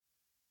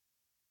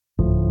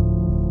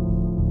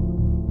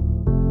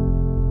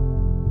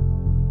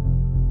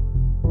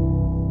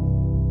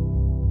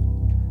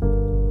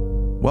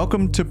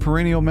Welcome to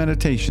Perennial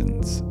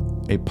Meditations,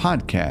 a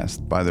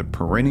podcast by the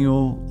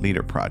Perennial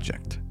Leader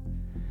Project.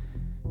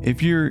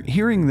 If you're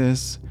hearing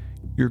this,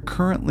 you're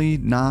currently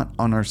not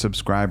on our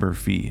subscriber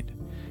feed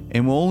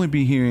and will only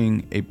be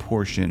hearing a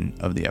portion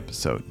of the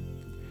episode.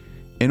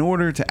 In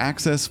order to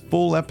access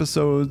full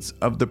episodes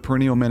of the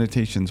Perennial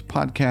Meditations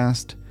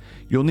podcast,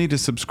 you'll need to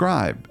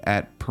subscribe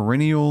at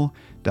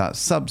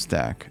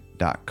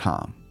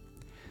perennial.substack.com.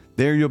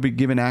 There you'll be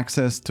given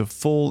access to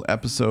full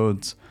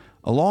episodes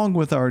along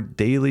with our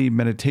daily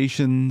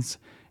meditations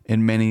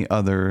and many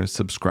other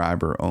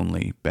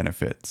subscriber-only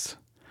benefits.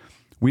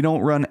 We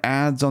don't run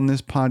ads on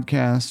this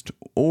podcast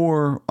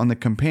or on the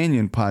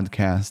companion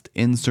podcast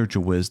In Search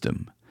of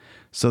Wisdom,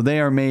 so they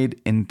are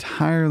made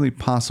entirely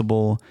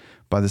possible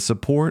by the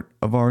support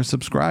of our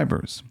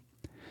subscribers.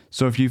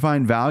 So if you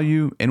find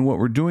value in what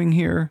we're doing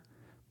here,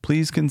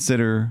 please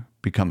consider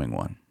becoming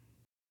one.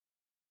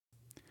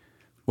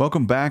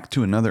 Welcome back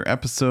to another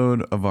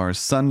episode of our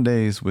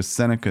Sundays with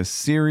Seneca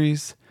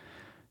series.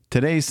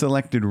 Today's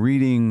selected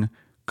reading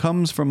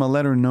comes from a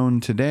letter known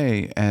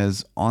today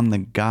as On the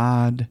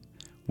God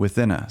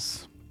Within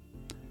Us.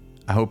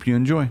 I hope you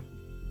enjoy.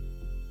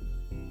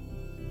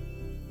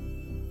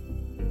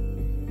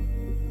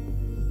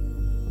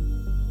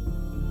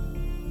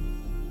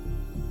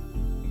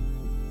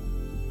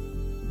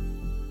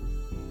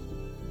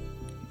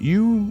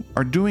 You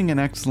are doing an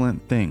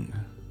excellent thing,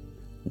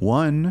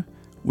 one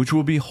which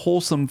will be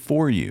wholesome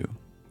for you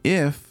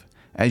if,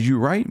 as you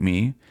write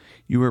me,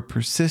 you are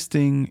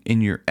persisting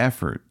in your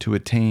effort to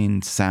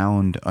attain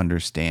sound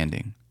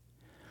understanding.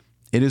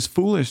 It is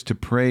foolish to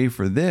pray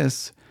for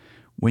this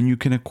when you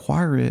can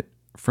acquire it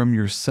from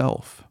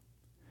yourself.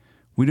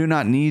 We do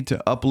not need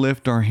to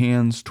uplift our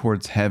hands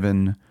towards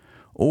heaven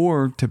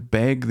or to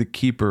beg the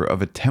keeper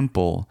of a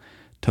temple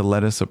to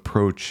let us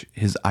approach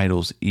his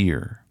idol's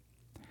ear,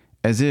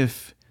 as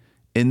if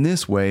in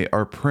this way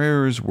our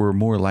prayers were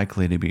more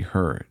likely to be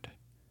heard.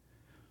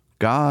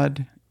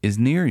 God is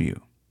near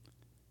you.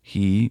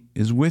 He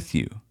is with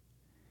you.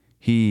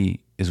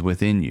 He is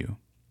within you.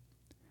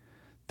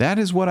 That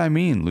is what I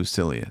mean,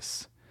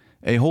 Lucilius.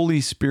 A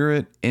Holy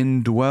Spirit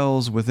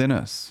indwells within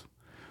us,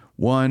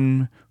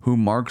 one who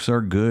marks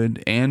our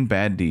good and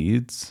bad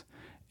deeds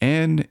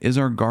and is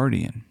our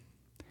guardian.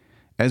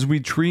 As we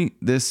treat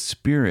this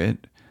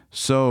Spirit,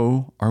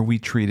 so are we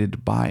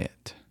treated by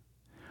it.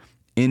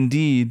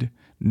 Indeed,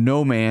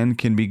 no man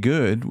can be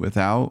good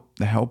without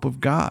the help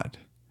of God.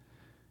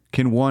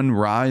 Can one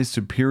rise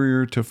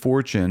superior to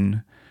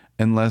fortune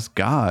unless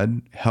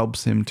God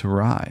helps him to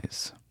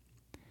rise?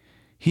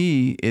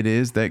 He it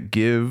is that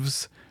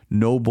gives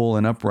noble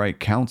and upright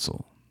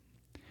counsel.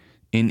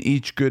 In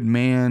each good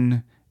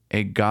man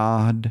a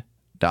God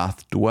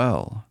doth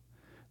dwell,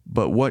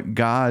 but what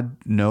God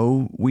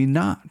know we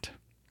not.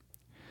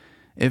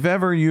 If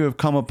ever you have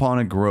come upon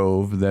a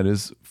grove that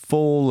is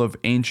full of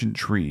ancient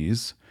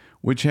trees,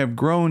 which have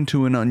grown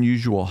to an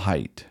unusual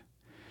height,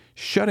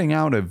 shutting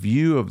out a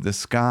view of the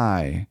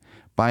sky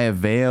by a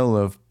veil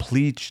of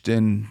pleached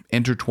and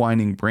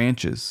intertwining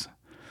branches,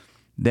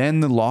 then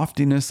the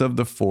loftiness of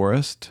the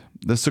forest,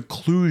 the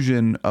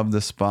seclusion of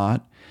the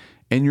spot,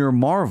 and your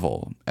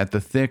marvel at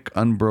the thick,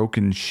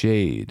 unbroken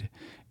shade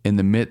in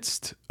the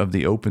midst of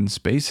the open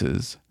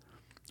spaces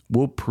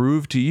will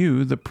prove to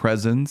you the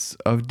presence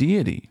of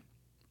deity.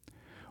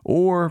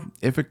 Or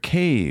if a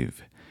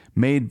cave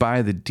made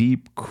by the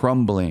deep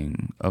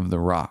crumbling of the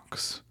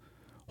rocks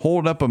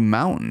hold up a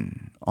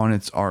mountain on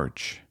its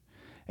arch,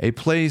 a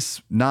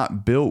place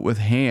not built with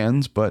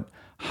hands but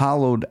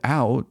hollowed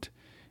out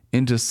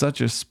into such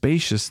a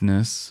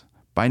spaciousness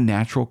by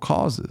natural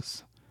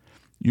causes,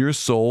 your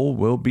soul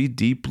will be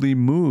deeply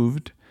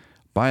moved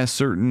by a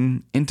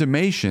certain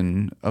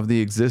intimation of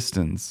the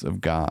existence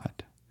of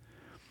God.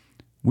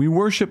 We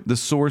worship the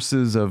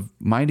sources of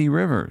mighty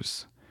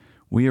rivers.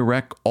 We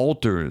erect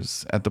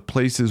altars at the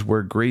places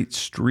where great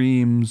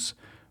streams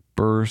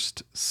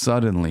burst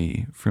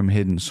suddenly from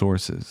hidden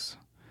sources.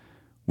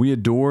 We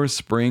adore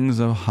springs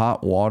of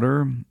hot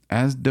water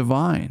as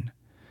divine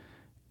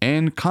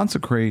and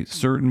consecrate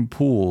certain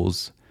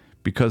pools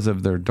because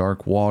of their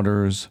dark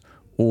waters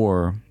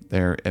or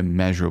their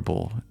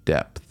immeasurable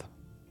depth.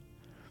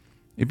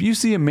 If you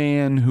see a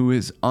man who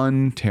is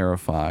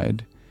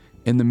unterrified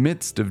in the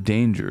midst of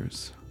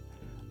dangers,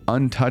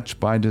 untouched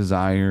by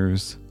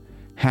desires,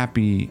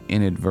 happy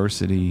in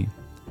adversity,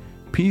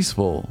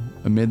 peaceful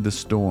amid the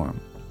storm,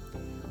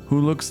 who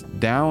looks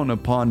down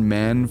upon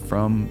men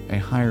from a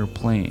higher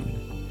plane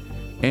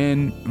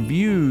and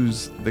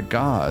views the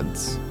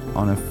gods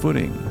on a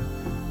footing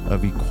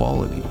of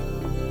equality,